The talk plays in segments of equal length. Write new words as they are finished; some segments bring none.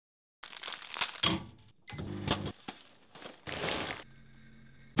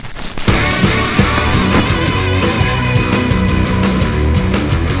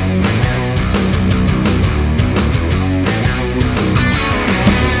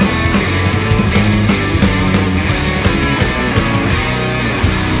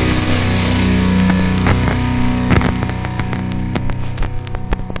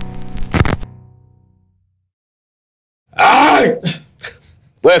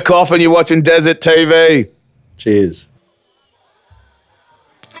We're coughing, you're watching Desert TV. Cheers.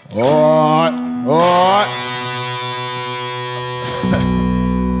 Alright.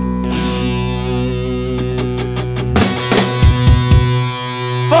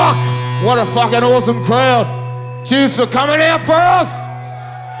 Fuck! What a fucking awesome crowd. Cheers for coming out for us.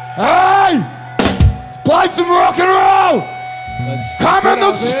 Hey! Let's play some rock and roll. Come in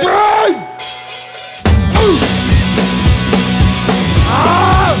the street.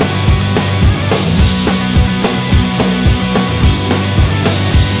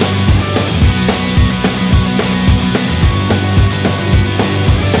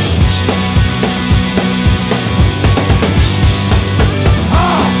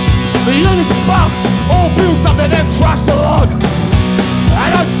 The units of buff all built up and then trashed along. And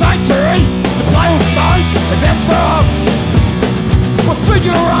no sanctuary to play with stones and then throw. We're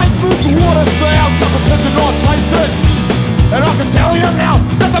seeking arrangements, water sound, competition not placed it. And I can tell you now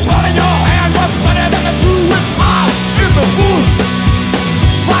that the blood in your hand was better than the two with mine in the bush.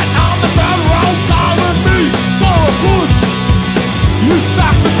 Flat on the third row, car with me for a push. You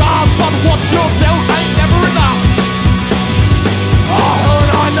stack the cards, but what you're dealt ain't never enough. Oh,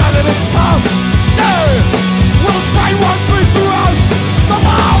 and I know that it's tough. Yeah, well, the straight won't be through us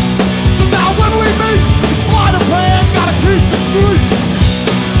somehow. So now when we meet, it's sleight of hand, gotta keep the street.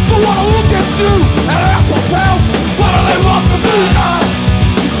 Don't wanna look at you and ask myself, what do they want from me?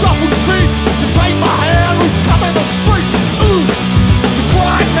 You shuffle the seat, you take my hand, we come in the street. Ooh, you're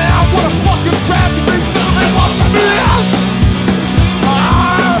crying now, what a fucking tragedy. What do they want from me?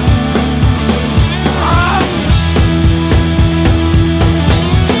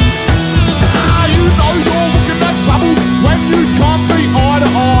 When you can't see eye to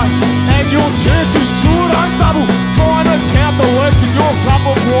eye, and your chances sure don't double, trying to count the work in your cup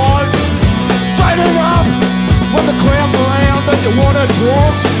of wine. Straight it up, when the crowd's around and you wanna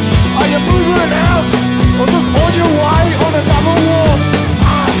talk. Are you moving out, or just on your way on another walk?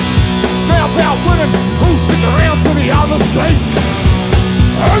 It's now about winning, who'll stick around to the others beat.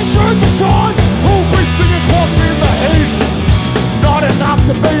 Who shoots the shine, who'll be singing caught in the heat. Not enough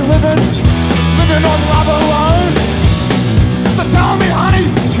to be living on love alone. So tell me, honey,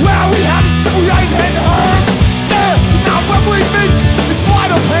 where we at if we ain't heading home? Yeah, now when we meet, it's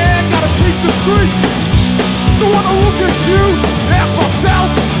sleight of hand, gotta keep the street. Don't wanna look at you, ask myself,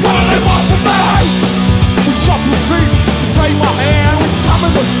 what do they want from me? We shuffle the seat, you take my hand, we come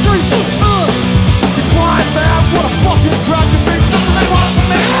in the street. You're crying now, what a fucking tragedy. What do they want from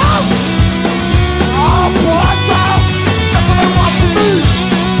me? Oh, boy, that's what they want from me.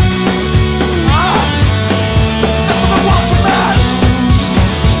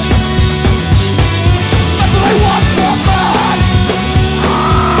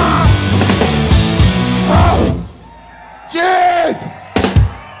 Cheers!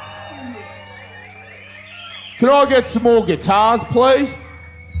 Can I get some more guitars, please?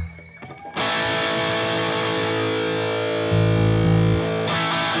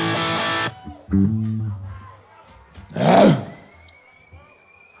 All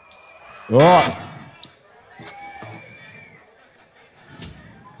right.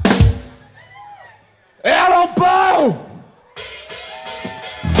 Out on bow!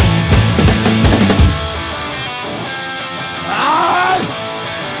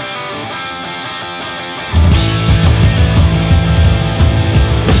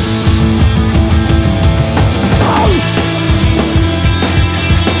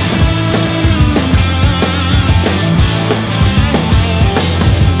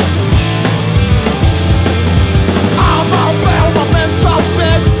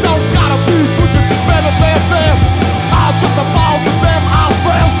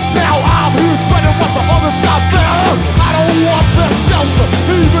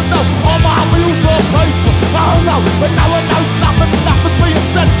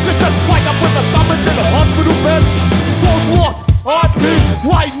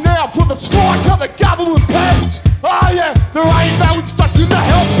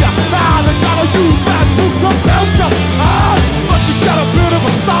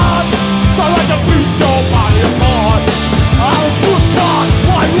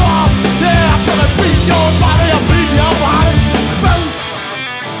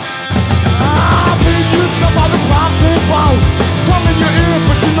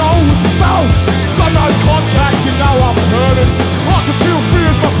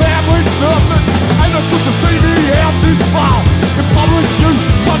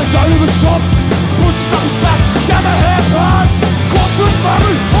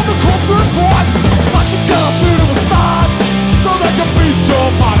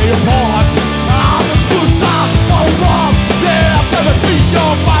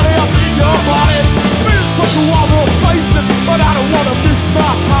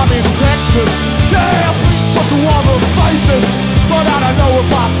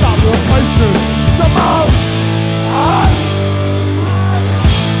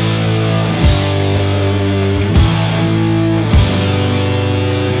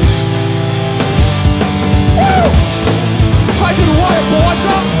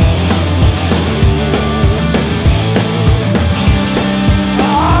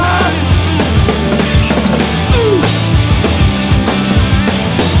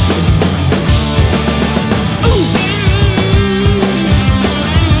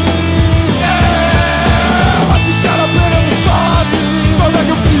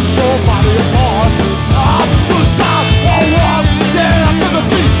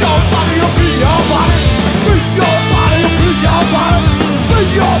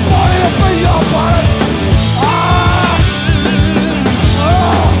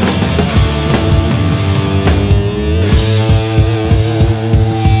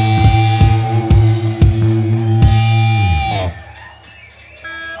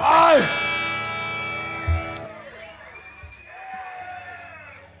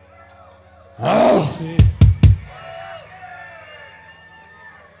 Oh.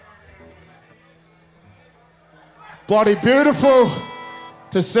 Bloody beautiful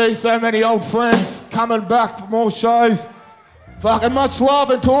to see so many old friends coming back for more shows. Fucking much love,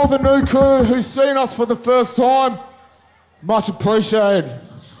 and to all the new crew who's seen us for the first time. Much appreciated.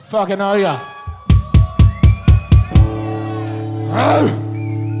 Fucking owe ya. Oh.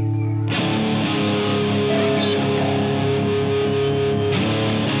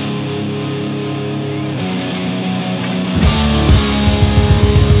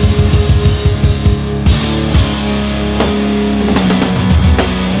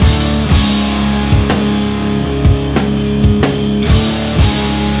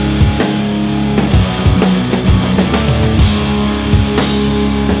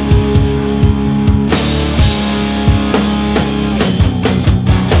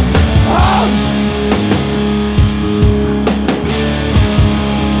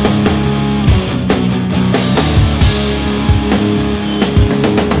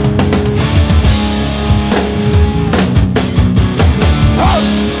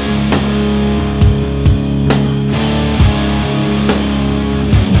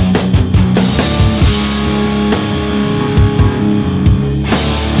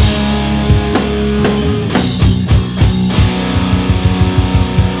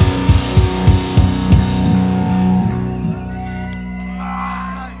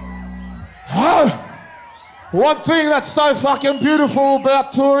 One thing that's so fucking beautiful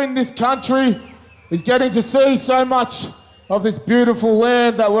about touring this country is getting to see so much of this beautiful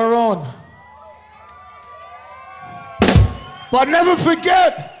land that we're on. But never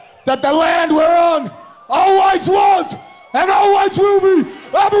forget that the land we're on always was and always will be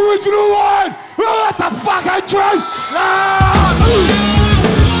Aboriginal land. Oh, that's a fucking truth. Ah!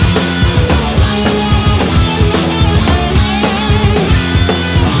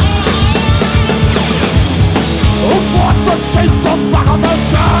 Like the sheep to fuck on the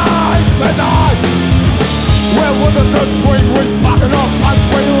chain tonight. Where would the tree we fucking up once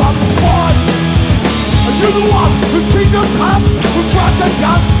we love and fight? And you're the one whose kingdom comes with drugs and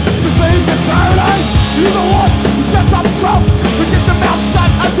guns, disease and charity. You're the one who sets up shop to get the mouth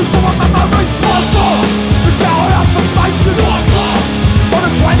shut as you talk the memory. One door to go out the station. One door on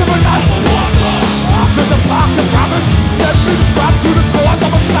a train of a nation. One door after the park is rubbish. Get me the scrap to the score of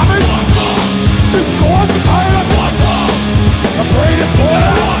a stomach. One door discord the tired. I'm ready to pour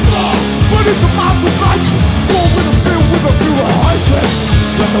it, but it's a conversation. War with a steel with a view of hatred.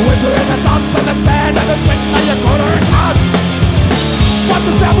 With the winter and the dust and the sand and the drink that you couldn't touch. What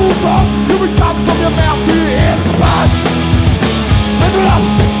the devil done, you will come from your mouth to your ears, but lift it up,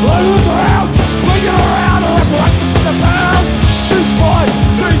 look around, swing it around, or like to the pound. Shoot blood,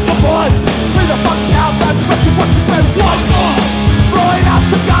 drink the blood, be the fuck out that bet you what you been. One more, rolling out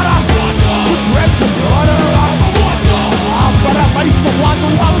the gutter, shoot red to run around. But I face the one who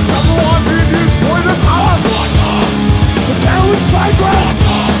wants someone in his point of power. The town is sacred.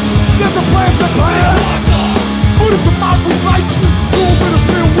 There's a place to clear. But it's a conversation. All been a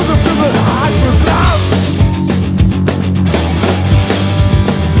feel with a vivid hydrant now.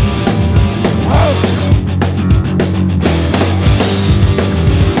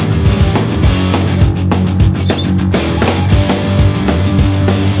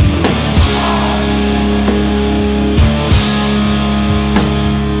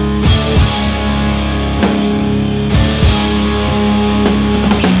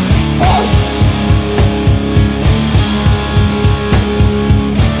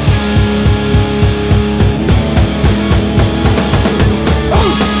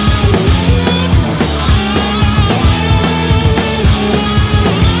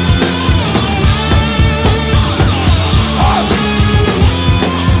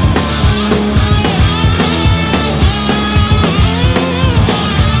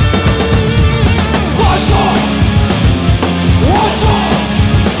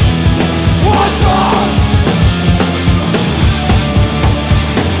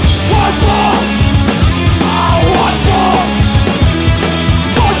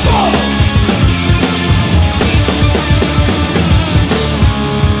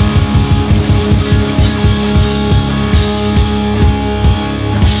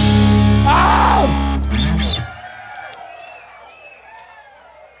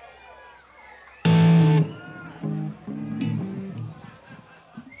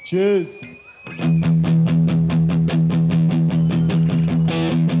 Cheers.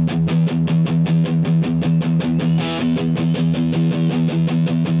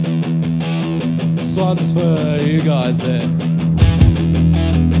 This one's for you guys there.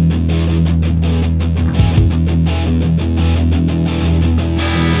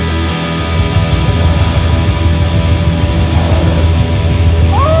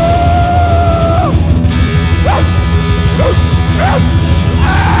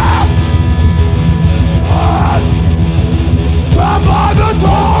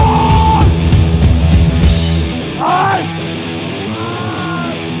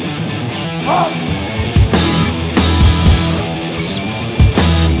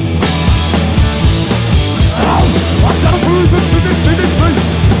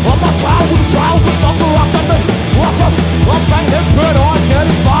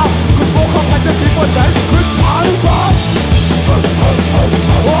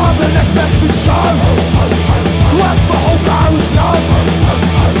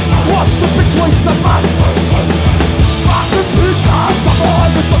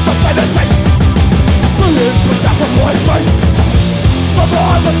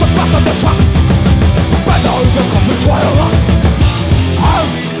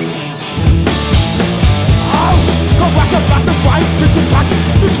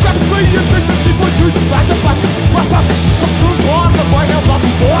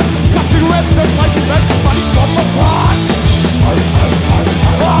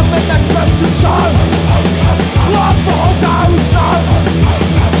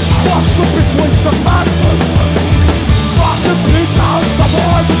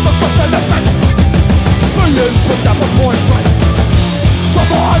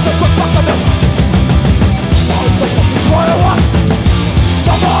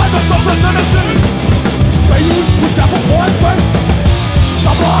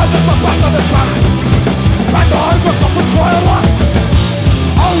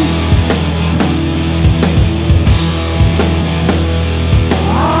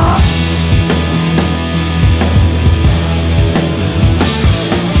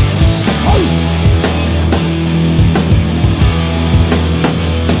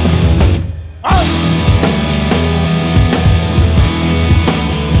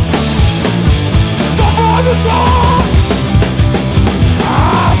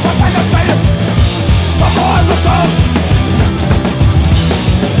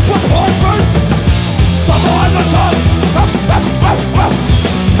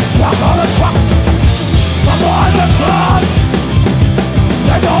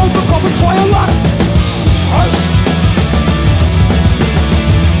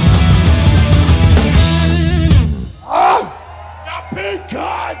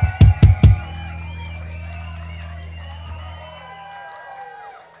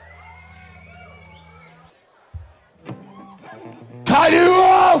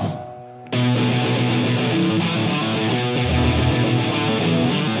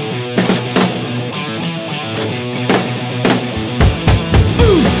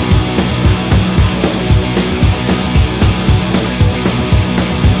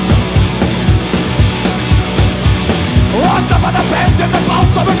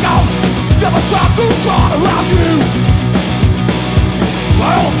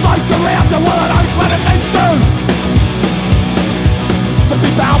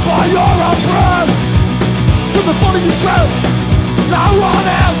 by your own breath. To the thought of yourself, no one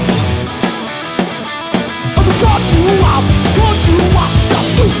else. As I got you up, got you up,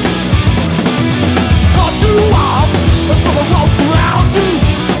 got you up, until the ropes around you.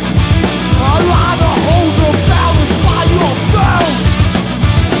 I'd rather hold the balance by yourself.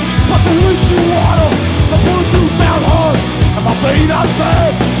 But to reach you water, I pull you down hard, and my feet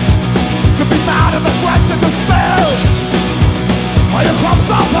unsaid. To be mad at the threats and despair. Are your clubs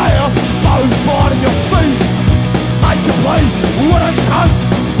up there? Those born in your feet. Make you play, wouldn't cut.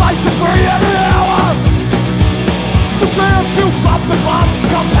 Station 3 every hour. To see and feel something like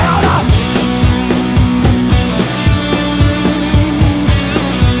compounder.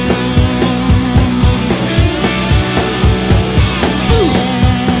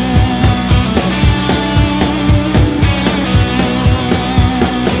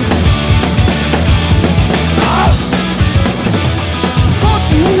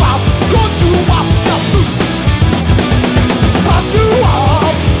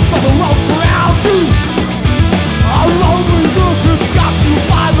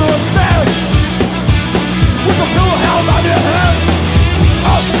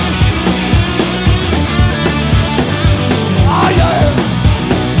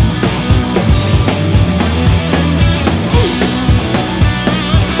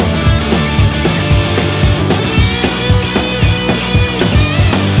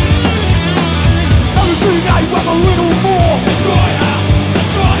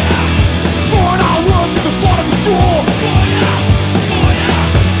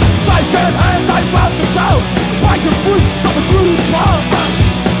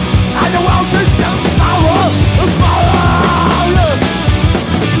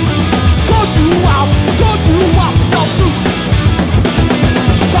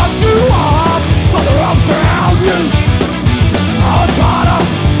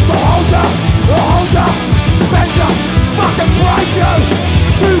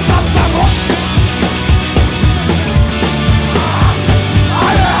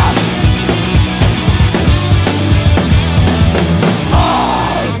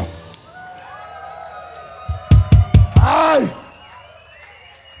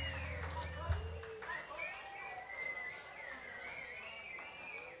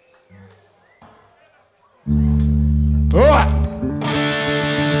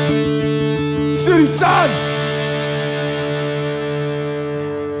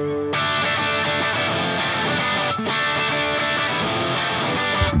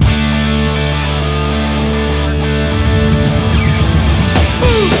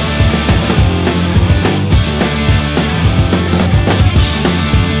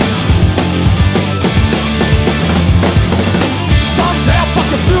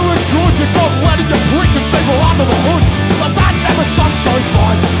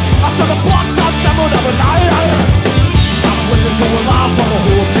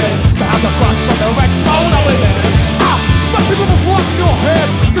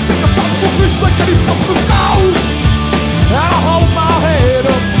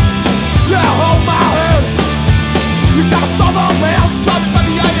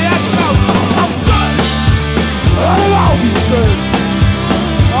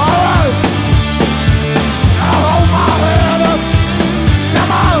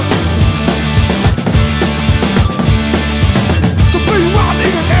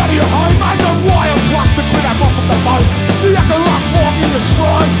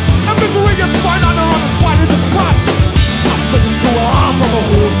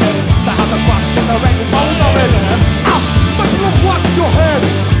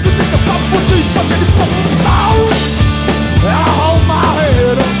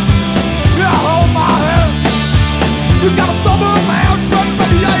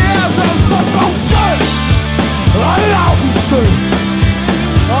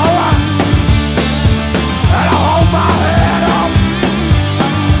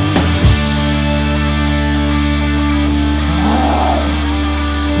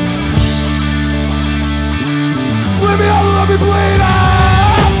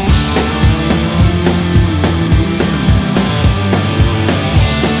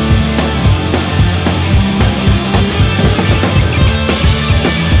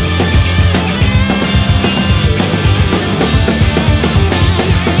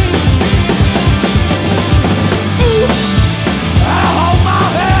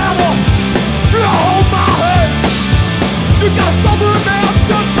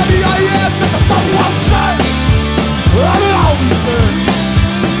 Someone say, I don't know.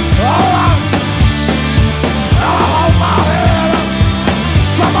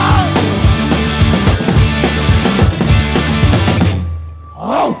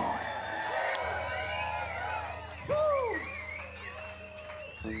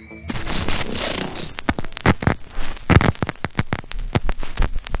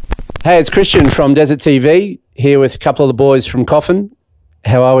 Hey, it's Christian from Desert TV here with a couple of the boys from C.O.F.F.I.N.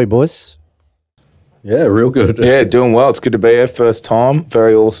 How are we, boys? Yeah, real good. Yeah, doing well. It's good to be here. First time.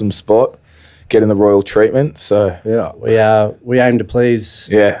 Very awesome spot. Getting the royal treatment. So Yeah. We aim to please.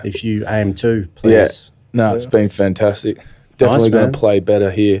 Yeah. If you aim to please. No, it's been fantastic. Definitely going man. to play better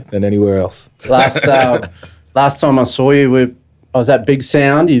here than anywhere else. Last time I saw you, I was at Big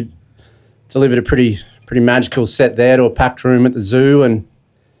Sound. You delivered a pretty magical set there to a packed room at the zoo and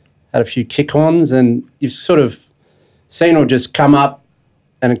had a few kick-ons, and you've sort of seen it just come up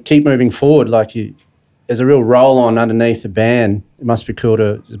and keep moving forward. Like there's a real roll-on underneath the band. It must be cool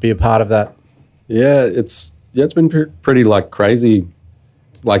to just be a part of that. Yeah, it's been pretty like crazy,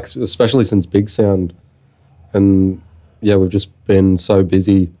 like especially since Big Sound, and yeah, we've just been so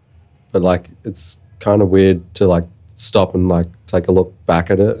busy, but like it's kind of weird to like stop and like take a look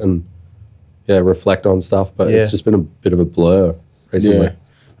back at it and reflect on stuff. But it's just been a bit of a blur recently. Yeah.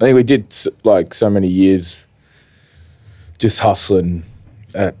 I think we did like so many years just hustling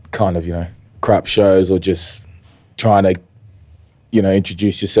at kind of, crap shows or just trying to,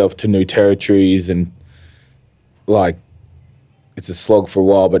 introduce yourself to new territories, and like it's a slog for a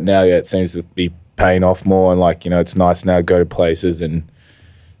while, but now it seems to be paying off more, and like, it's nice now to go to places and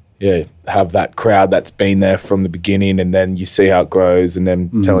have that crowd that's been there from the beginning, and then you see how it grows, and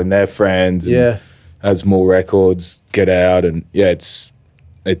then telling their friends, and as more records get out, and it's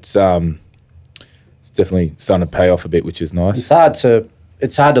definitely starting to pay off a bit, which is nice.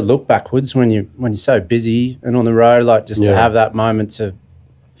 It's hard to look backwards when you're so busy and on the road, like just to have that moment to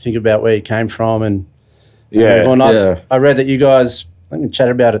think about where you came from and move on. I read that you guys, I think we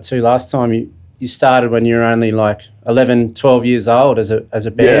chatted about it too last time, you started when you were only like 11, 12 years old as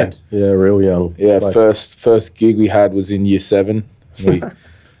a band. Yeah, real young. Yeah, like, first gig we had was in year 7. We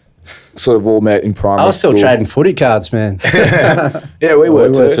sort of all met in primary school. I was still trading footy cards, man. Yeah, we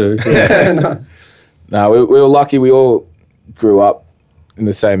were too. Yeah. Nice. No, we were lucky. We all grew up in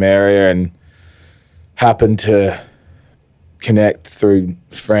the same area and happened to connect through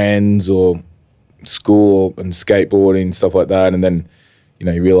friends or school and skateboarding and stuff like that. And then,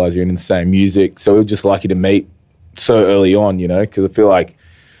 you realise you're in the same music. So we were just lucky to meet so early on, because I feel like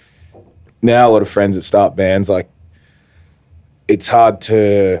now a lot of friends that start bands, like it's hard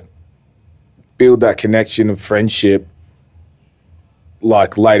to build that connection of friendship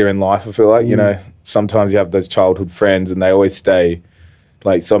like later in life. I feel like, sometimes you have those childhood friends and they always stay,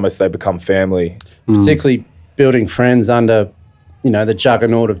 like it's almost they become family. Particularly building friends under, the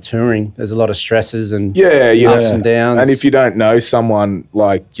juggernaut of touring. There's a lot of stresses and ups and downs. And if you don't know someone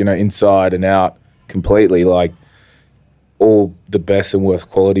like, inside and out completely, like all the best and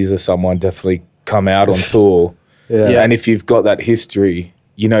worst qualities of someone definitely come out on tour. And if you've got that history,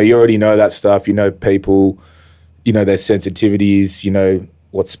 you already know that stuff, people, their sensitivities,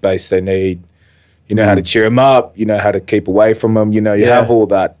 what space they need, how to cheer them up, how to keep away from them, you have all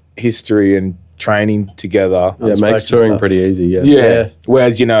that history and training together. Yeah, it makes touring pretty easy, Yeah.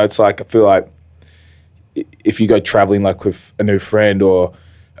 Whereas, it's like, I feel like if you go traveling like with a new friend or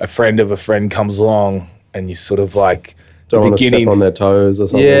a friend of a friend comes along and you sort of like don't want to step on their toes or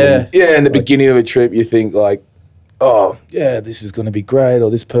something. Yeah, in the beginning of a trip you think like, oh, yeah, this is going to be great,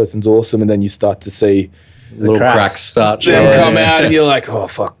 or this person's awesome, and then you start to see little cracks start showing. Come out and you're like, oh,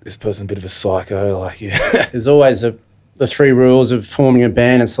 fuck, this person's a bit of a psycho. Like, There's always the 3 rules of forming a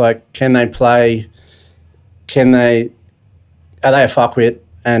band. It's like, can they play? Are they a fuckwit?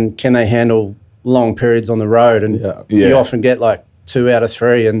 And can they handle long periods on the road? And you often get like 2 out of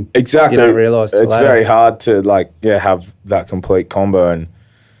 3, and exactly. you don't realise it's later. very hard to like have that complete combo, and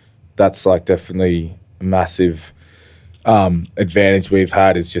that's like definitely a massive advantage we've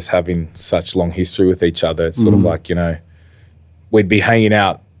had, is just having such long history with each other. It's sort of like, we'd be hanging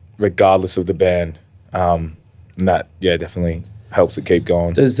out regardless of the band, and that definitely helps it keep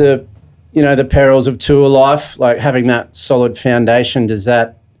going. Does the perils of tour life, like having that solid foundation, has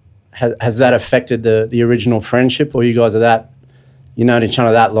that affected the original friendship, or you guys are that each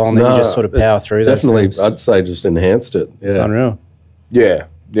other that long that you just sort of power through those things? Definitely, I'd say just enhanced it. It's unreal. Yeah,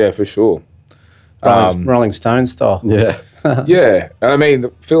 for sure. Rolling Stone style. Yeah. Yeah. And I mean, I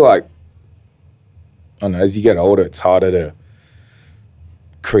feel like, I don't know, as you get older, it's harder to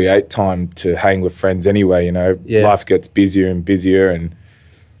create time to hang with friends anyway, Life gets busier and busier. And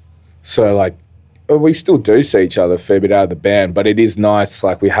so, like, we still do see each other a fair bit out of the band, but it is nice,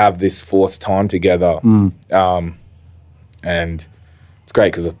 like, we have this forced time together. And it's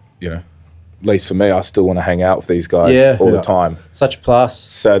great because, at least for me, I still want to hang out with these guys all the time. Such a plus.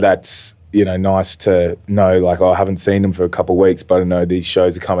 So that's, nice to know, like, I haven't seen them for a couple of weeks, but I know these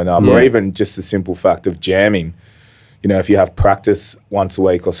shows are coming up. Or even just the simple fact of jamming, you know, if you have practice once a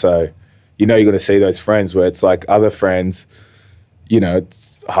week or so, you know, you're going to see those friends where it's like other friends, you know,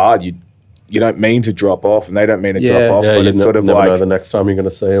 it's hard. You don't mean to drop off and they don't mean to drop off, but it's sort of never like, know the next time you're going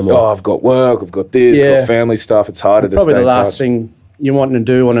to see them. oh, I've got work, I've got this, got family stuff. It's harder to Probably stay the in last touch. thing you're wanting to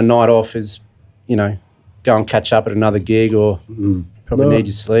do on a night off is, you know, go and catch up at another gig or probably need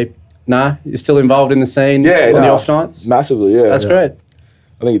your sleep. Nah, you're still involved in the scene on the off nights? Massively, yeah. That's great.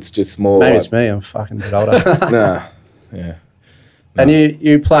 I think it's just more Maybe like, it's me. I'm fucking a bit older. nah, yeah. And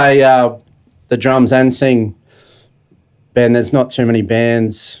you play the drums and sing. Ben, there's not too many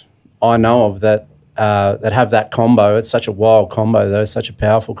bands I know of that have that combo. It's such a wild combo, though. Such a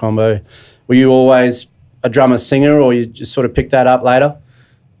powerful combo. Were you always a drummer singer, or you just sort of picked that up later?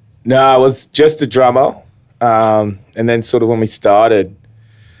 No, I was just a drummer, and then sort of when we started,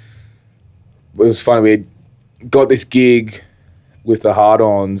 it was funny. We got this gig with the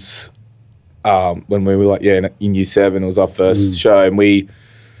Hard-Ons when we were like, in Year 7. It was our first show, and we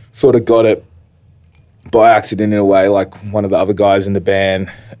sort of got it by accident in a way. Like one of the other guys in the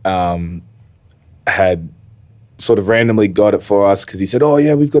band had sort of randomly got it for us because he said, "Oh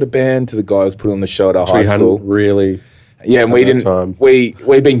yeah, we've got a band." To the guy who was put on the show at our high school. Really, and we didn't. Time.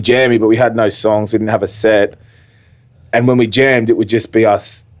 We'd been jammy, but we had no songs. We didn't have a set, and when we jammed, it would just be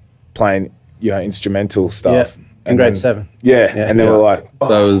us playing, you know, instrumental stuff. In And grade then- 7. and then we're like,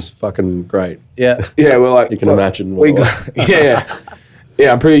 so it was fucking great. Yeah. we're like, You can imagine what we it was. got,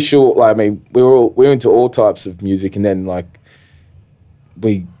 yeah. I'm pretty sure. Like, I mean, we were into all types of music, and then like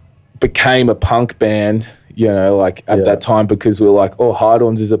we became a punk band. You know, like at that time because we were like, oh,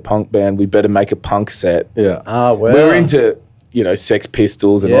 Hard-Ons is a punk band. We better make a punk set. Yeah. Oh, well. We were into, you know, Sex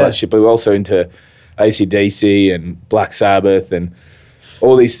Pistols and all that shit, but we were also into AC/DC and Black Sabbath and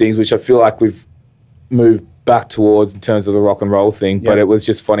all these things, which I feel like we've moved back towards in terms of the rock and roll thing. But it was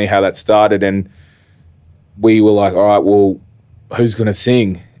just funny how that started, and we were like, all right, well, who's going to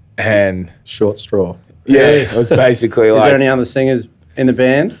sing? And Short straw. it was basically Is like, there any other singers in the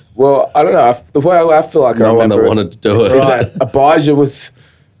band? well, I don't know. The way I feel like I No one that remember it wanted to do it. is that Abijah was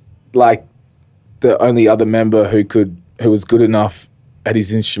like the only other member who was good enough at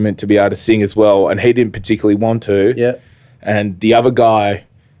his instrument to be able to sing as well, and he didn't particularly want to. Yeah. And the other guy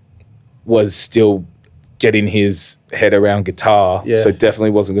was still getting his head around guitar, so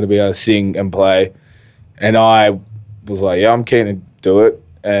definitely wasn't going to be able to sing and play. And I was like, yeah, I'm keen to do it.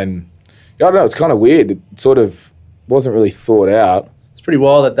 And I don't know, it's kind of weird. It sort of wasn't really thought out. It's pretty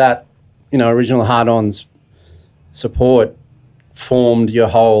wild that you know, original Hard-Ons support formed your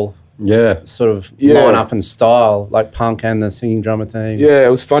whole sort of line-up and style, like punk and the singing drummer thing. Yeah, it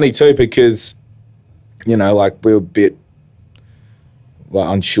was funny too because, you know, like we were a bit like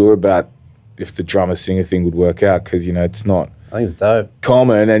unsure about if the drummer singer thing would work out because, you know, it's not I think it's dope.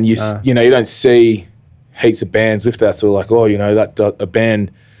 common, and you know, you don't see heaps of bands with that. So like, oh, you know, that a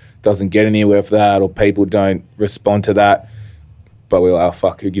band doesn't get anywhere with that, or people don't respond to that. But we're like, oh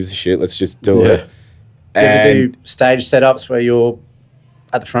fuck, who gives a shit? Let's just do it. You ever do stage setups where you're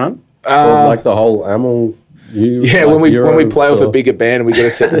at the front? Or like the whole Amyl. When we play with a bigger band, we got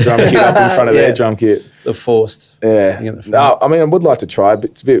to set the drum kit up in front of their drum kit. The forced thing at the front. No, I mean, I would like to try, but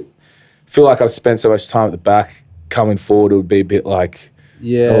it's a bit. I feel like I've spent so much time at the back. Coming forward, it would be a bit like,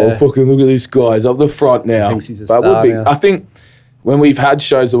 oh fucking look at this guy's up the front now. Thinks he's a But it star would be, now. I think when we've had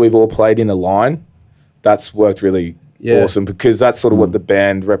shows that we've all played in a line, that's worked really awesome because that's sort of what the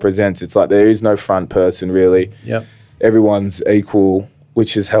band represents. It's like there is no front person really. Yep. Everyone's equal,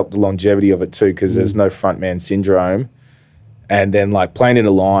 which has helped the longevity of it too because there's no frontman syndrome. And then like playing in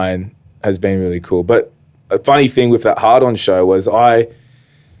a line has been really cool. But a funny thing with that Hard-On show was I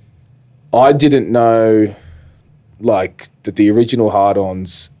didn't know like that the original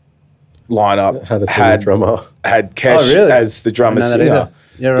Hard-Ons lineup Had a singer drummer. had Kesh as the drummer Didn't know that singer. either.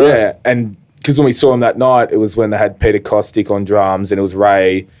 Yeah, right. Yeah, and because when we saw him that night, it was when they had Peter Kostick on drums, and it was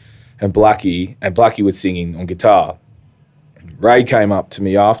Ray and Blackie was singing on guitar. Ray came up to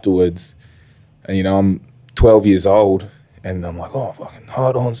me afterwards, and you know I'm 12 years old, and I'm like, oh fucking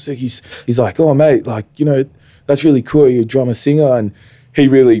Hard-On sick. He's like, oh mate, like you know that's really cool. You're a drummer singer, and he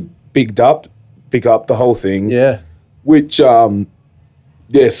really big up the whole thing. Yeah. Which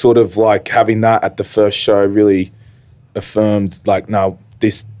sort of like having that at the first show really affirmed like, no,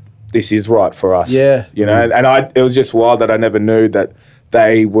 this is right for us. Yeah. You know, and it was just wild that I never knew that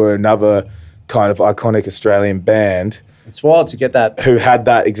they were another kind of iconic Australian band It's wild to get that. who had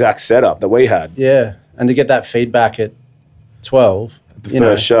that exact setup that we had. Yeah. And to get that feedback at 12. The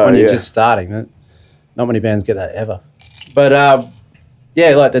first show, when you're just starting. Not many bands get that ever. But,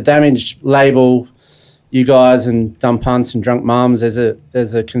 like the Damage label, you guys and Dumb Punts and Drunk Mums,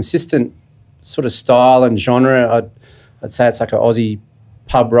 there's a consistent sort of style and genre. I'd say it's like an Aussie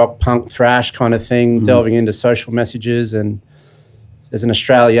pub rock, punk, thrash kind of thing, delving into social messages, and there's an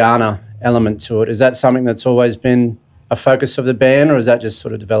Australiana element to it. Is that something that's always been a focus of the band, or is that just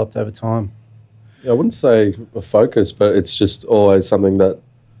sort of developed over time? Yeah, I wouldn't say a focus, but it's just always something that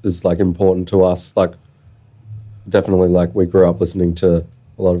is like important to us. Like definitely, like we grew up listening to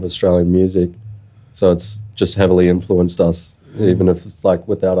a lot of Australian music, so it's just heavily influenced us, even if it's like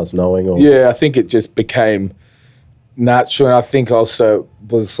without us knowing. Or Yeah, I think it just became natural, and I think also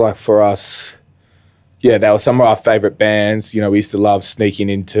was like for us, yeah, they were some of our favourite bands. You know, we used to love sneaking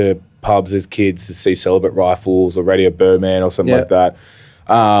into pubs as kids to see Celibate Rifles or Radio Birdman or something like that.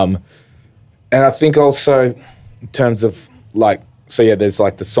 And I think also in terms of like, so yeah, there's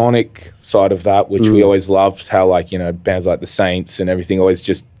like the sonic side of that, which we always loved, how like, you know, bands like the Saints and everything always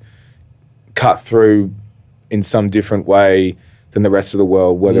just cut through in some different way than the rest of the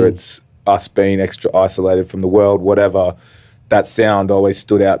world, whether it's us being extra isolated from the world, whatever, that sound always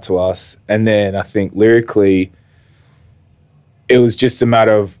stood out to us. And then I think lyrically, it was just a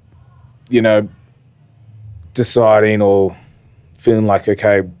matter of, you know, deciding or feeling like,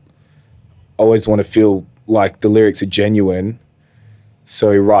 okay, I always want to feel like the lyrics are genuine. So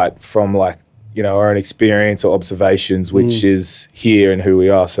we write from like, you know, our own experience or observations, which is here and who we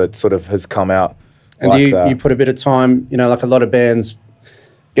are. So it sort of has come out. And like you put a bit of time, you know, like a lot of bands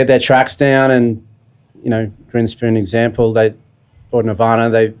get their tracks down, and, you know, Grinspoon example, or Nirvana,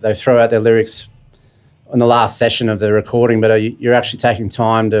 they throw out their lyrics on the last session of the recording, but you're actually taking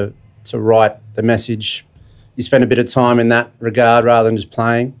time to write the message. You spend a bit of time in that regard rather than just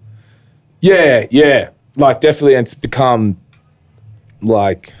playing. Yeah. Like definitely, and it's become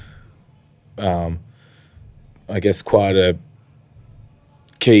like, I guess quite a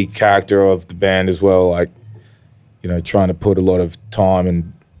key character of the band as well. Like, you know, trying to put a lot of time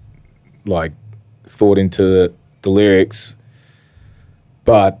and like thought into the lyrics.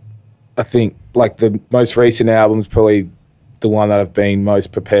 But I think like the most recent album's probably the one that I've been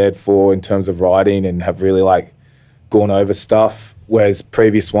most prepared for in terms of writing and have really like gone over stuff. Whereas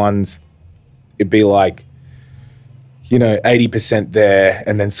previous ones, it'd be like, you know, 80% there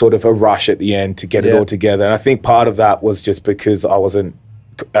and then sort of a rush at the end to get it all together. And I think part of that was just because I wasn't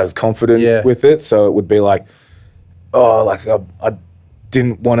as confident with it. So it would be like, oh, like I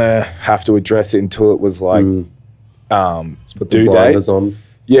didn't want to have to address it until it was like due date. On.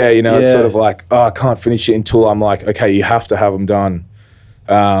 Yeah, you know, it's sort of like, oh, I can't finish it until I'm like, okay, you have to have them done.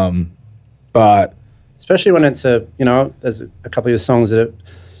 But especially when it's you know, there's a couple of your songs that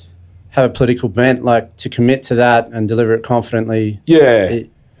have a political bent, like to commit to that and deliver it confidently.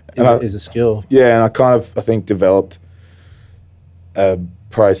 Is a skill. Yeah, and I think developed a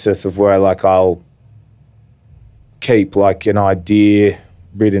process of where like I'll keep like an idea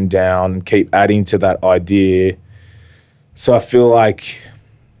written down and keep adding to that idea. So I feel like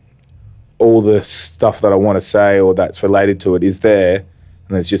all the stuff that I want to say or that's related to it is there,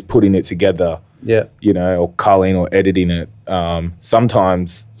 and it's just putting it together. Yeah, you know, or culling or editing it.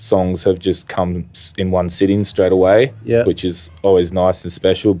 Sometimes songs have just come in one sitting straight away, which is always nice and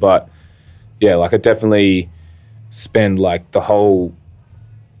special. But yeah, like I definitely spend like the whole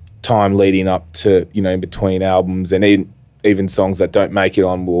time leading up to, you know, in between albums, and even songs that don't make it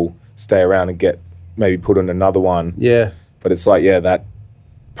on will stay around and get maybe put on another one. Yeah. But it's like, that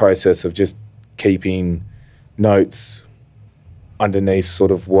process of just keeping notes underneath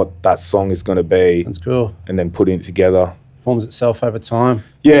sort of what that song is going to be. That's cool. And then putting it together. Forms itself over time.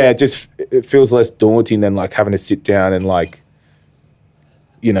 Yeah, it feels less daunting than like having to sit down and like,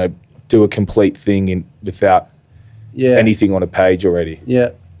 you know, do a complete thing without anything on a page already.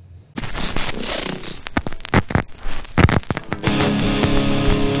 Yeah.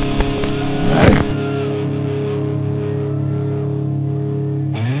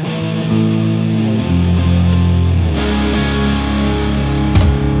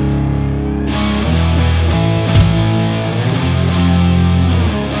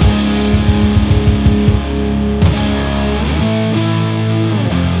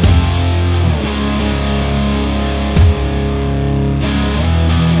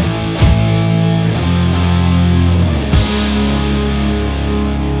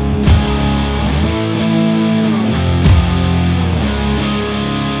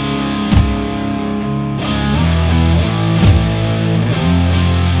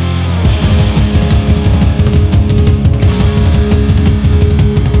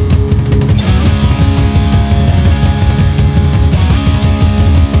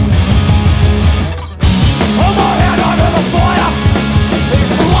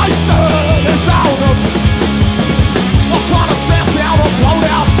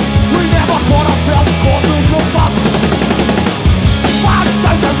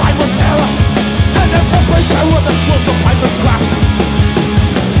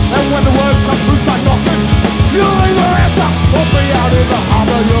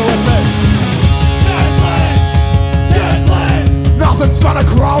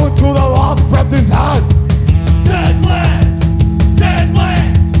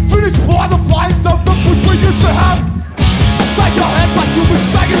 used to have. Shake your head, but you'll be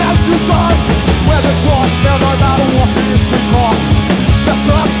shaking as you die. Where the cross fell, no matter what the history caught. The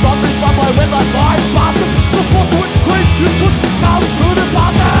first stopping from my river died faster. The fourth would scream, you could come to the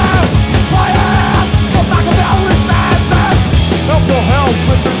bottom. Fire! The back of hell is madness. Help your health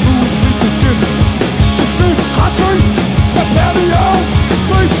with the news reaches gift. This news country, prepare the earth.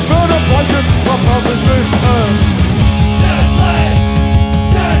 Please burn a blanket, my purpose is earth.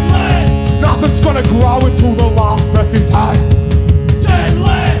 Nothing's gonna grow until the last breath is had.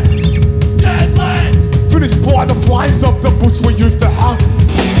 Finished by the flames of the bush we used to have.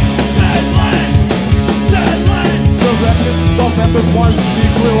 The redness of embers won't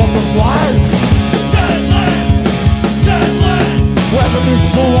sneak clear off the flame. When the mist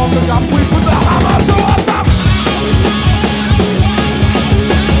fall on the gun, we put the hammer to our thumb.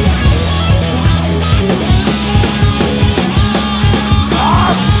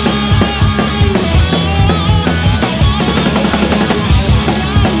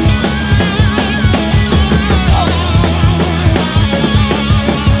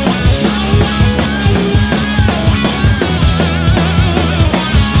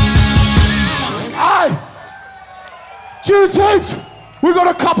 Cheers, heaps! We got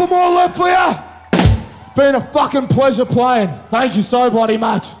a couple more left for you. It's been a fucking pleasure playing. Thank you so bloody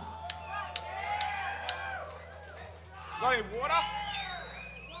much. Got any water?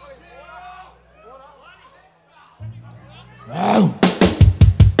 Oh.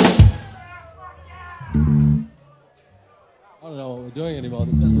 I don't know what we're doing anymore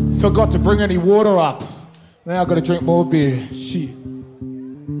this evening. Forgot to bring any water up. Now I gotta drink more beer. Shit.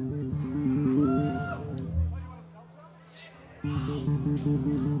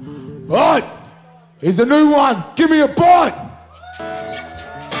 Right, here's a new one. Give me a bite.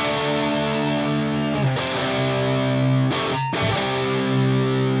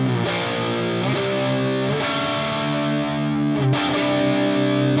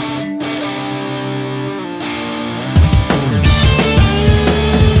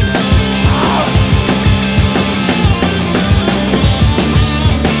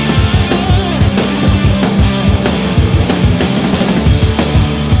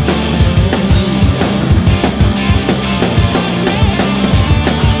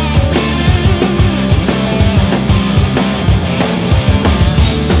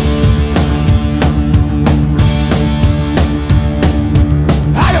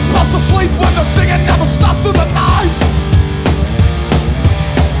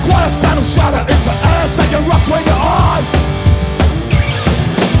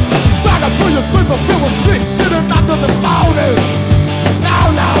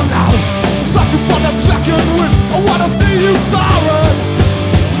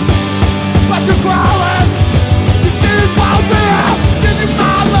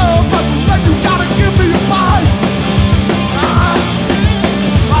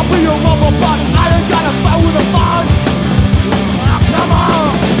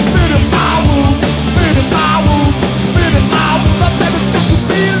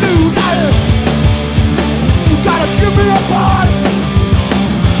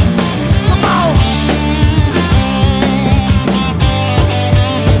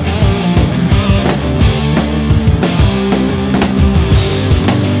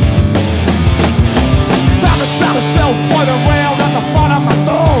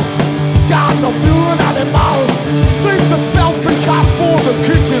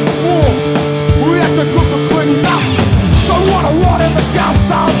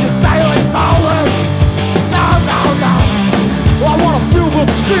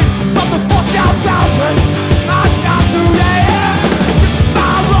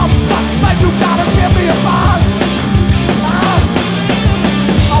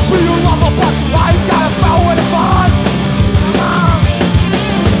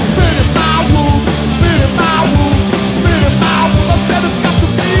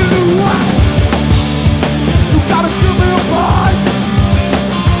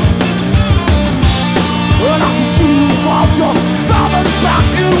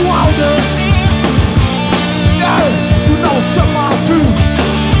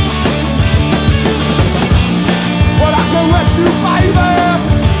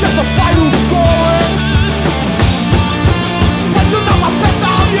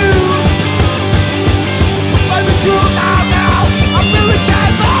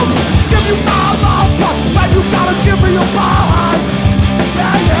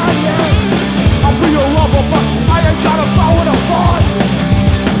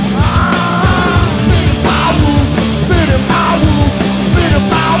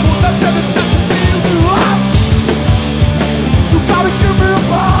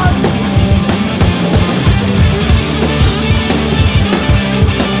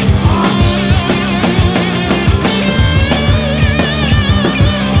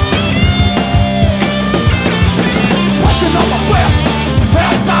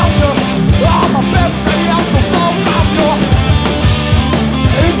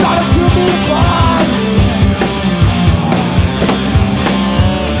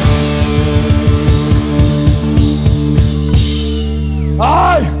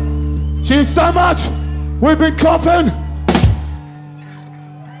 Cheers so much. We've been coughing.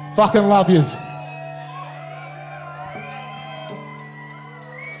 Fucking love yous.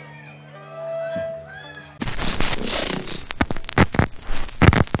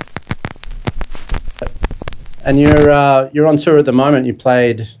 And you're on tour at the moment. You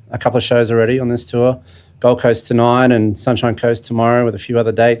played a couple of shows already on this tour, Gold Coast tonight and Sunshine Coast tomorrow, with a few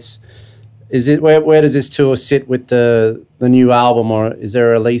other dates. Is it where does this tour sit with the new album, or is there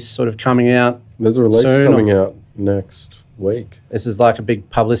a release sort of coming out? There's a release soon, coming out next week. This is like a big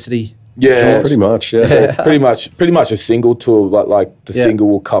publicity. Yeah, Pretty much, yeah. it's pretty much a single tour, but like the single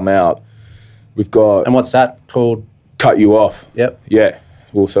will come out. We've got And what's that called? Cut You Off. Yep. Yeah.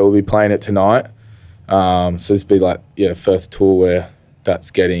 Well, so we'll be playing it tonight. So this will be like first tour where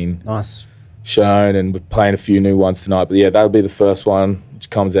that's getting Nice. shown, and we're playing a few new ones tonight. But yeah, that'll be the first one, which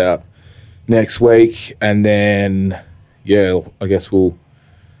comes out next week, and then I guess we'll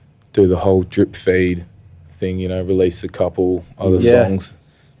do the whole drip feed thing. Release a couple other songs,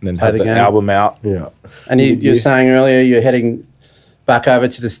 and then have the album out. Yeah. And you were saying earlier you're heading back over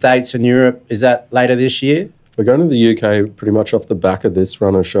to the States and Europe. Is that later this year? We're going to the UK pretty much off the back of this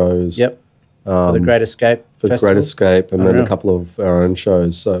run of shows. Yep. For the Great Escape For Festival? the Great Escape, and then Unreal. a couple of our own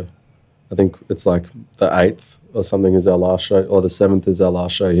shows. So I think it's like the 8th or something is our last show, or the 7th is our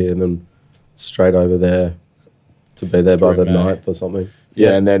last show here, and then straight over there to be there by the 9th or something.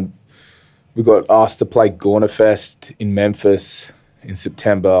 Yeah, and then we got asked to play Gornafest in Memphis in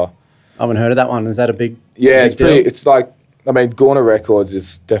September. I haven't heard of that one. Is that a big Yeah, big it's pretty. deal? It's like, I mean, Gorna Records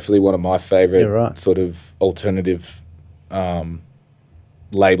is definitely one of my favorite Yeah, right. sort of alternative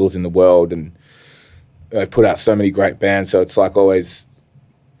labels in the world, and they put out so many great bands. So it's like always,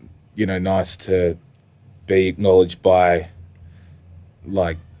 nice to be acknowledged by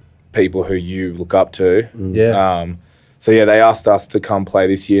like people who you look up to. Yeah. So yeah, they asked us to come play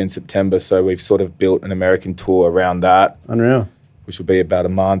this year in September. So we've sort of built an American tour around that, Unreal. which will be about a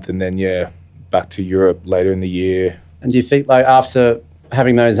month, and then back to Europe later in the year. And do you think, like, after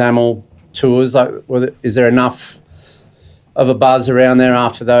having those Amyl tours, like, is there enough of a buzz around there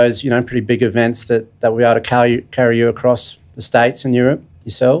after those, pretty big events that we are to carry you across the States and Europe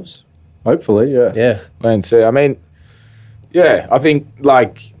yourselves? Hopefully, yeah. Yeah. Man, so I mean, I think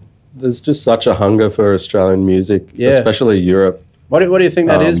like There's just such a hunger for Australian music, Yeah. especially Europe. What do you think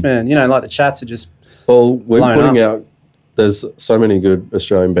that is, man? Like the chats are just Well, we're Blown putting out. There's so many good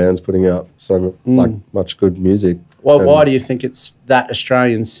Australian bands putting out much good music. Well, And- why do you think it's that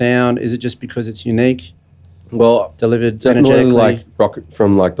Australian sound? Is it just because it's unique, Well, delivered definitely energetically?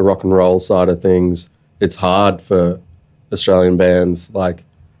 from the rock and roll side of things, it's hard for Australian bands. Like,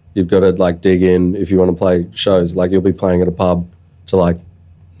 you've got to like dig in if you want to play shows. Like, you'll be playing at a pub to like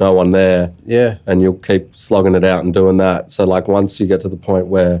no one there, Yeah. and you'll keep slogging it out and doing that. So like once you get to the point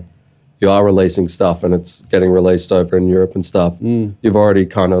where you are releasing stuff and it's getting released over in Europe and stuff, you've already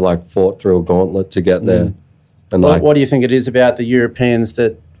kind of like fought through a gauntlet to get there. And What do you think it is about the Europeans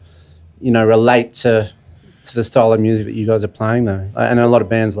that, relate to the style of music that you guys are playing, though? I know a lot of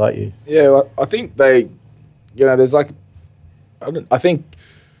bands like you. well, I think they, there's like, I think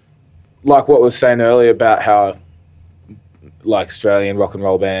like what we were saying earlier about how like Australian rock and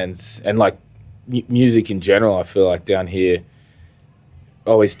roll bands and like music in general, I feel like down here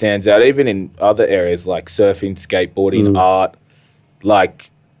always stands out, even in other areas like surfing, skateboarding, art.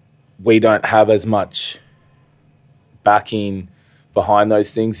 Like, we don't have as much backing behind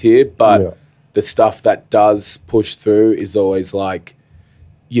those things here, but the stuff that does push through is always like,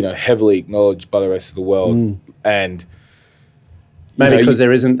 heavily acknowledged by the rest of the world. And Maybe because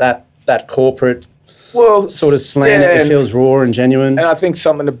there isn't that corporate sort of slant. yeah, It feels raw and genuine. and I think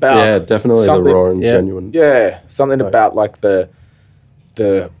something about yeah, definitely the something- raw and yeah. genuine. Yeah, something about like the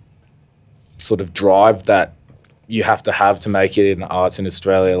sort of drive that you have to make it in the arts in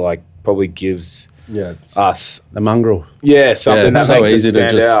Australia, like probably gives Yeah, us The mongrel. something that it's so makes us easy to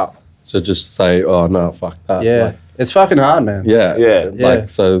stand just out. to just say, oh no, fuck that. Yeah. Like, It's fucking hard, man. Yeah. Like,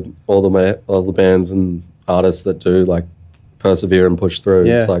 so all the bands and artists that do like persevere and push through,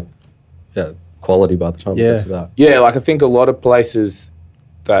 Yeah. it's like quality by the time it gets to that. Yeah, like I think a lot of places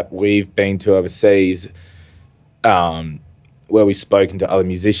that we've been to overseas, where we've spoken to other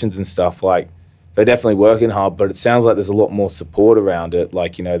musicians and stuff, like they're definitely working hard, but it sounds like there's a lot more support around it.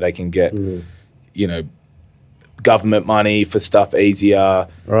 Like, they can get, government money for stuff easier.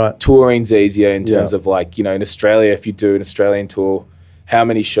 Right. Touring's easier in terms of like, in Australia, if you do an Australian tour, how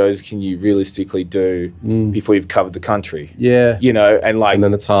many shows can you realistically do before you've covered the country? Yeah. And like, And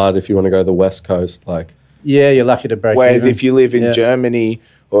then it's hard if you want to go to the West Coast, like Yeah, you're lucky to break whereas even. if you live in Yeah. Germany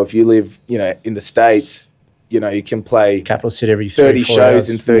or if you live, in the States, you know, you can play Capital City every 30 4 shows hours.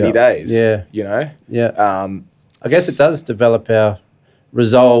 in 30 days. Yeah. You know? Yeah. I guess it does develop our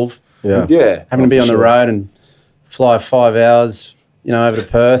resolve. Yeah. Yeah. Having to be on the road and fly 5 hours, you know, over to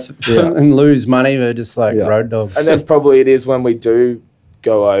Perth and lose money. We're just like road dogs. And then probably it is when we do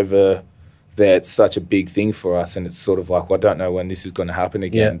go over there, it's such a big thing for us, and it's sort of like, well, I don't know when this is going to happen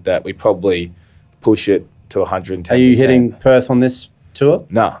again, that we probably push it to 110%. Are you hitting Perth on this tour?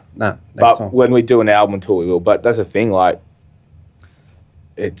 No. No. But Time. when we do an album tour, we will. But that's the thing, like,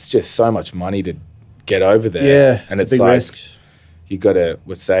 it's just so much money to get over there. Yeah, and it's a big like, risk.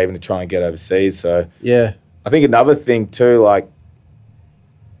 we're saving to try and get overseas. So Yeah. I think another thing too, like,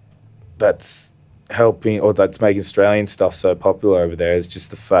 that's helping or that's making Australian stuff so popular over there is just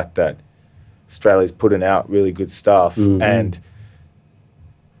the fact that Australia's putting out really good stuff and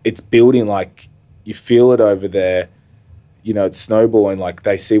it's building, like, you feel it over there, you know, it's snowballing. Like,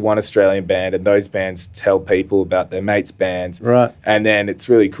 they see one Australian band and those bands tell people about their mates' bands. Right. And then it's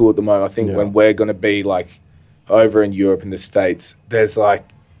really cool at the moment. I think when we're going to be, like, over in Europe and the States, there's, like,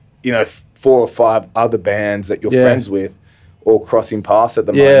 you know, 4 or 5 other bands that you're friends with all crossing paths at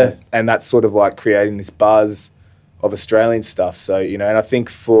the moment. And that's sort of like creating this buzz of Australian stuff. So, you know, and I think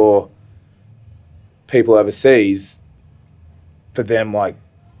for people overseas, for them, like,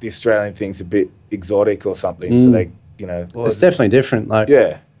 the Australian thing's a bit exotic or something. So they, you know. Well, it's definitely different. Like,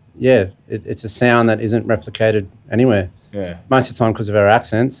 it's a sound that isn't replicated anywhere. Yeah. Most of the time because of our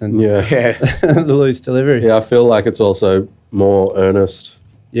accents and Yeah. the loose delivery. Yeah, I feel like it's also more earnest,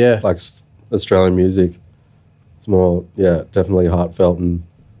 Yeah. like Australian music. It's more, definitely heartfelt and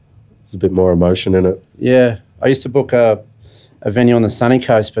there's a bit more emotion in it. Yeah. I used to book a venue on the sunny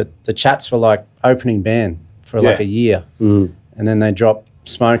coast, but the Chats were like opening band for like a year. And then they dropped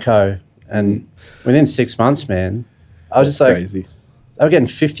Smoko. And within 6 months, man, I was just like, Crazy. they were getting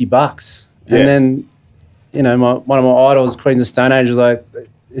 $50. And then, you know, one of my idols, Queens of Stone Age, was like,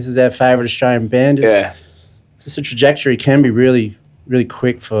 this is their favourite Australian band. Just the trajectory can be really, really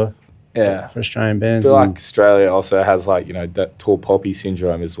quick for Australian bands. I feel like Australia also has, like, you know, that tall poppy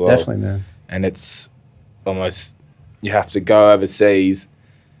syndrome as well. Definitely, man. And it's almost, you have to go overseas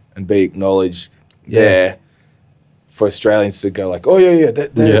and be acknowledged there for Australians to go like, oh,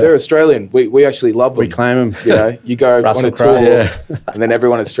 they're Australian. We actually love them. We claim them. You know, you go on Russell a Crowe. tour and then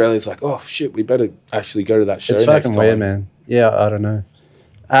everyone in Australia's like, oh, shit, we better actually go to that show It's next fucking time. weird, man. Yeah, I don't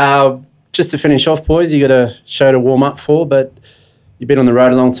know. Just to finish off, boys, you got a show to warm up for, but you've been on the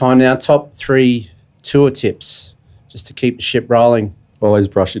road a long time now. Top 3 tour tips just to keep the ship rolling. Always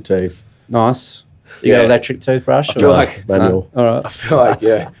brush your teeth. Nice. You got an electric toothbrush? I feel like manual. All right. I feel like,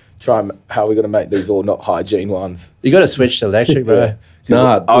 how are we going to make these all not hygiene ones? You got to switch to electric, bro.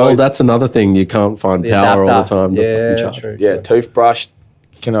 Well, that's another thing. You can't find The power all the adapter. time. to Yeah, fucking charge. true. Yeah, toothbrush,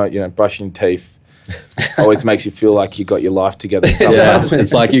 brushing teeth always makes you feel like you got your life together somehow. does.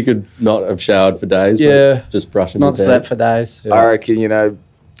 It's like you could not have showered for days. Yeah. But just brushing Not your slept teeth. for days. I reckon,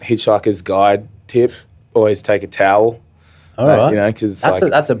 Hitchhiker's Guide tip, always take a towel. All right. You know, because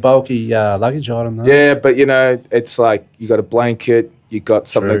That's a bulky luggage item, though. yeah, but, it's like you got a blanket, you got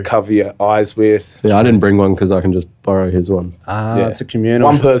something True. to cover your eyes with. Yeah, I didn't bring one because I can just borrow his one. It's a communal.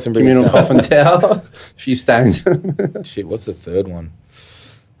 One person brings communal a towel. coffin towel. A few stains. Shit, what's the third one?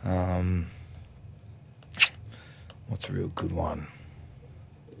 What's a real good one?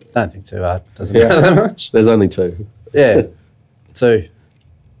 Don't think too hard. Doesn't matter that much. There's only 2. Yeah. 2.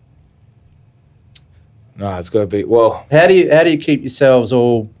 No, it's got to be, well, How do you keep yourselves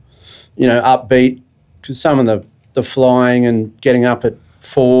all, upbeat? Because some of the flying and getting up at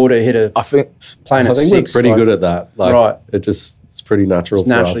 4 to hit a plane I at think 6. we're pretty good at that. Like, Right. It's pretty natural It's for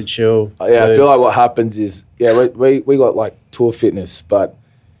naturally us. chill. I feel dudes. like what happens is, we got like tour fitness, but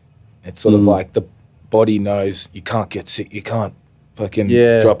it's sort of like the body knows you can't get sick, you can't fucking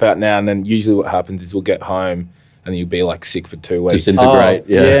drop out now. And then usually what happens is we'll get home and you'll be like sick for 2 weeks. Disintegrate.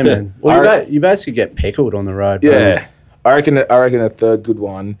 Yeah, man. Well, you basically get pickled on the road. Bro. Yeah. I reckon a third good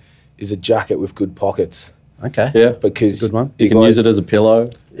one is a jacket with good pockets. Okay. Yeah. Because That's a good one. You can use it as a pillow.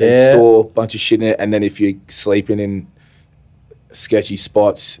 Yeah. Store a bunch of shit in it, and then if you're sleeping in sketchy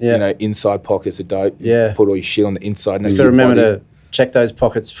spots, inside pockets are dope. You put all your shit on the inside. Just got to remember to check those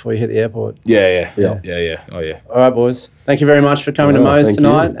pockets before you hit the airport. Yeah. Oh yeah. All right, boys. Thank you very much for coming to Oh, Moe's thank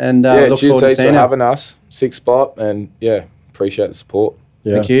tonight, you. and look cheers forward to heaps seeing for you. having us. 6 spot, and appreciate the support.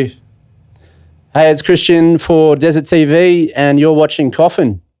 Yeah. Thank you. Hey, it's Christian for Desert TV, and you're watching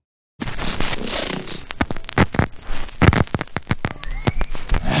Coffin.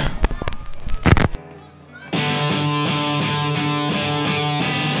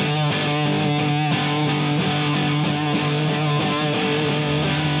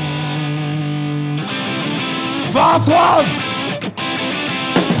 That's love!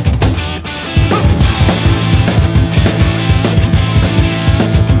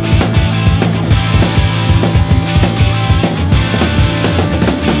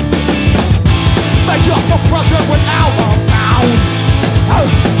 Make yourself present when hour bound.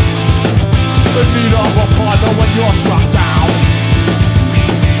 The need of a partner when you're struck down.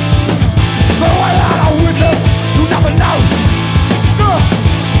 The way out of witness, you never know.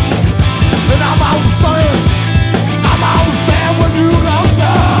 And I'm always there when you don't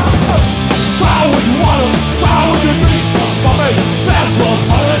show. Try what you wanna, try what you need. For me, that's what's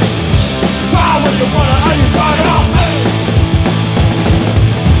funny. Try what you wanna, and you try it out, man.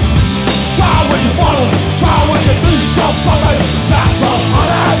 Try what you wanna, try what you need. For me, that's what's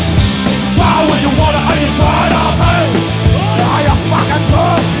funny. Try what you wanna, and you try it out, man. Are you fucking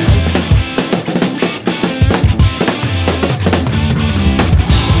good?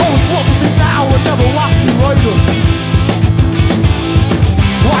 Always watching me now and never watch me later.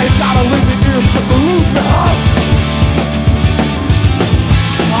 Why you gotta leave me here just to lose me, huh?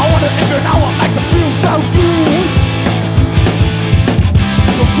 I wonder if you know what make it feel so good.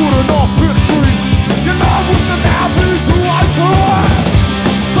 The foot and off history. You know I wish it now be too late to it.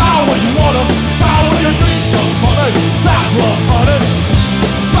 Try what you wanna, try what you need. For me, that's what honey.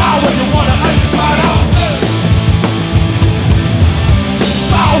 Try what you wanna and you try it out.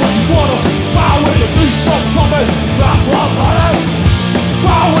 Try what you wanna, try what you need. For me, that's what honey.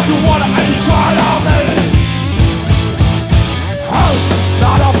 Try what you wanna and you try it out, baby. Oh,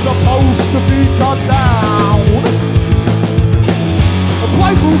 not I'm supposed to be cut down. A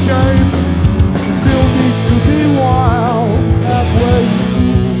playful game still needs to be wild. Halfway,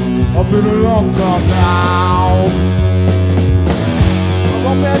 I've been a long time now. I've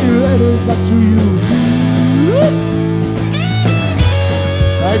got many letters up to you.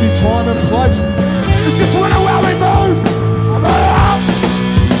 Maybe time and place. It's just when and where we move. I'm out.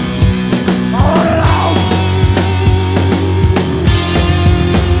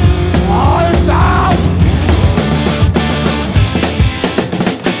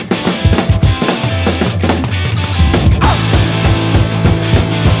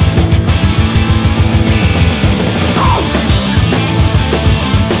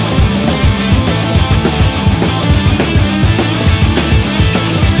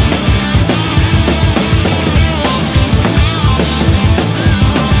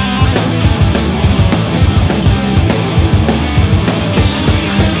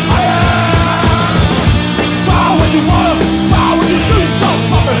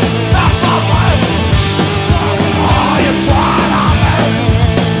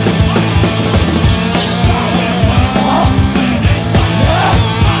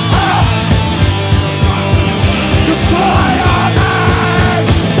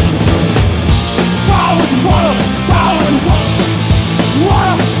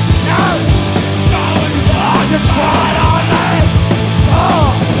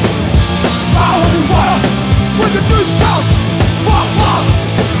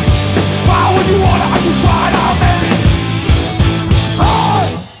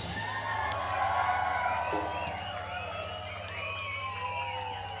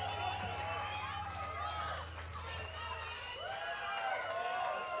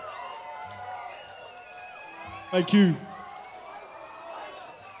 Thank you.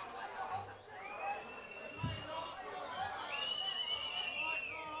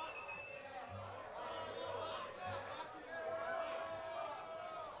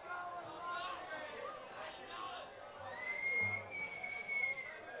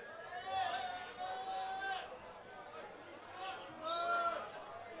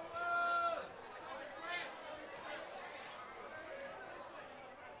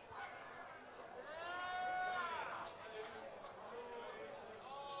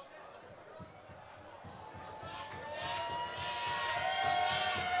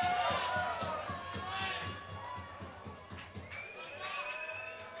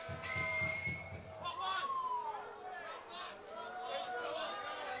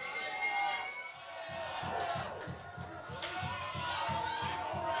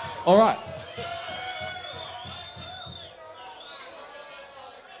 All right.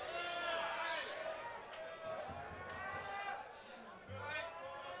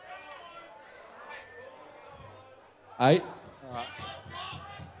 Eight. All right.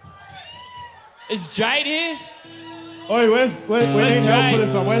 Is Jade here? Oi, we need help for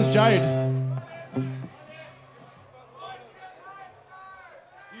this one. Where's Jade?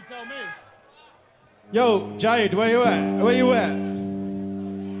 You tell me. Yo, Jade, where you at? Where you at?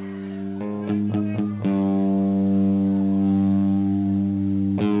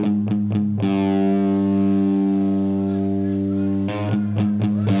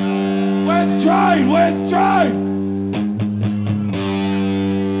 Where's Trey? Where's Trey?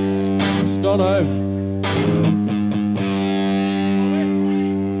 She's gone home.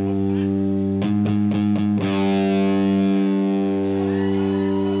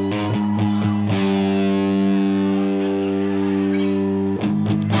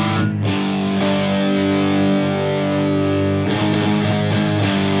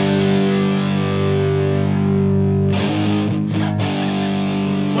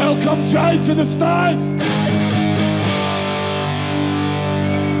 Welcome Trey to the stage.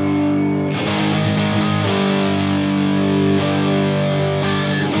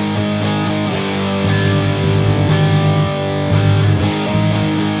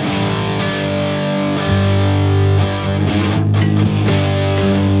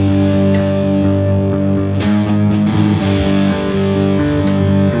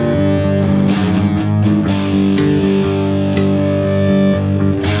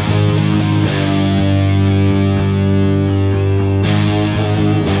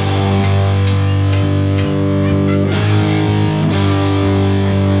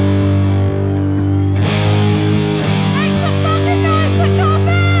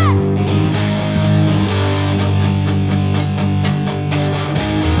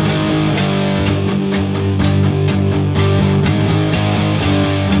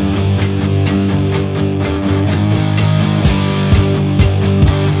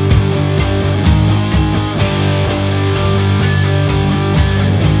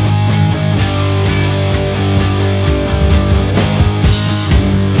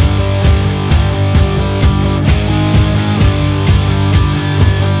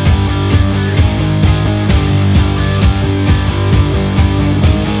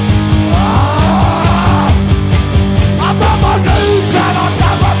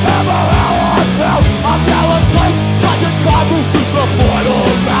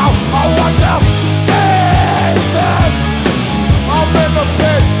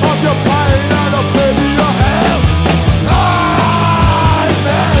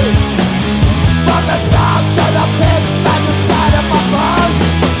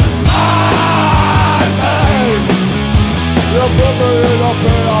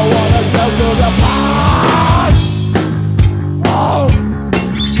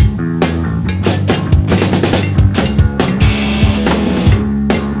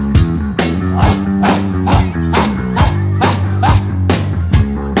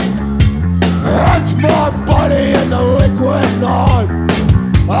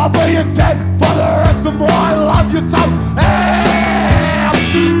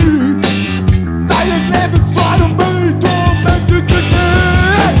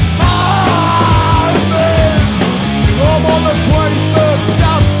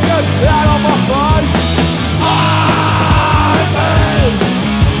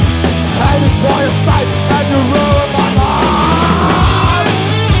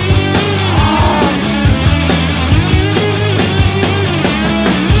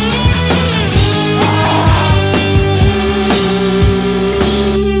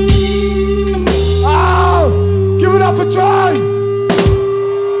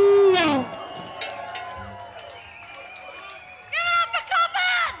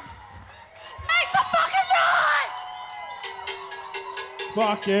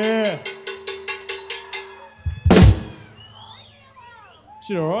 Fuck yeah.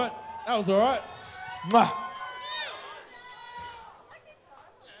 Shit, alright? That was alright. Mwah.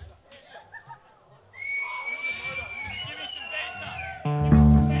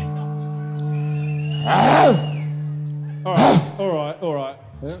 Alright.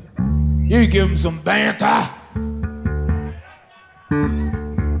 Yeah. You give him some banter.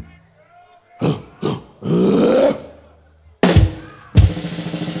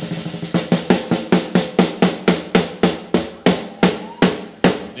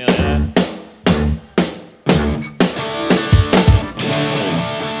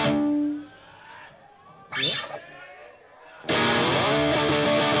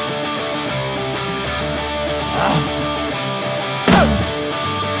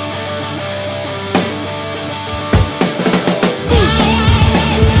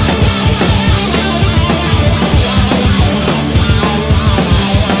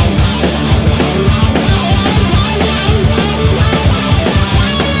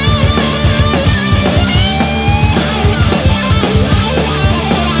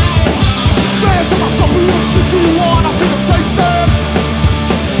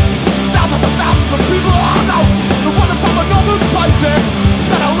 People I know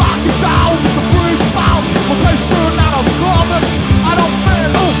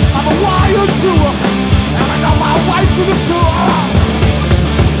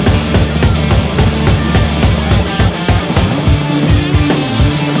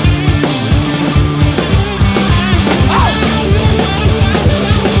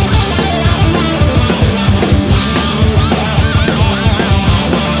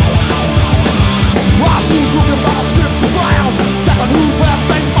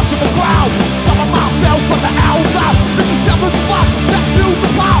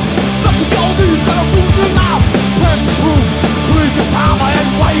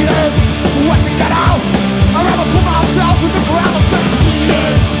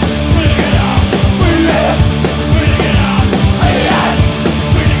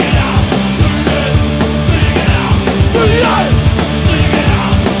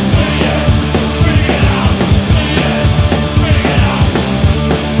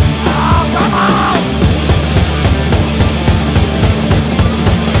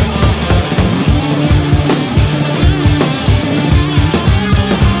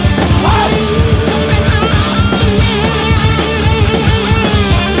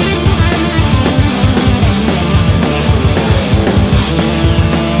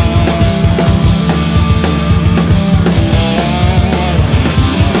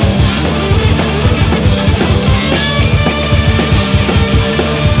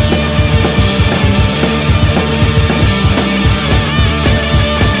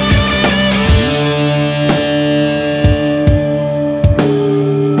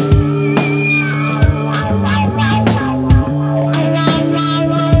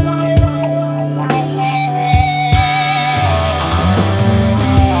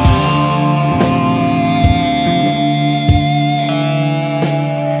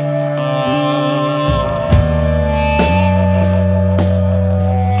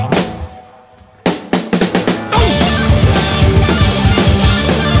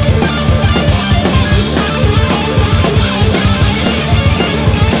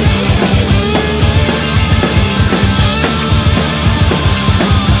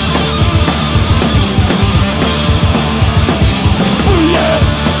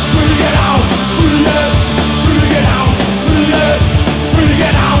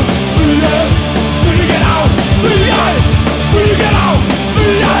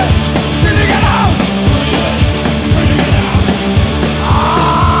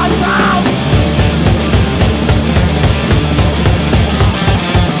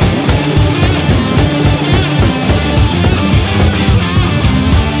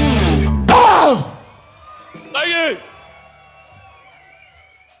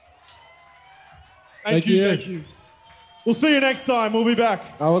Thank you. We'll see you next time. We'll be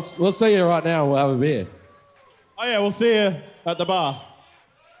back. We'll see you right now. We'll have a beer. Oh yeah, we'll see you at the bar.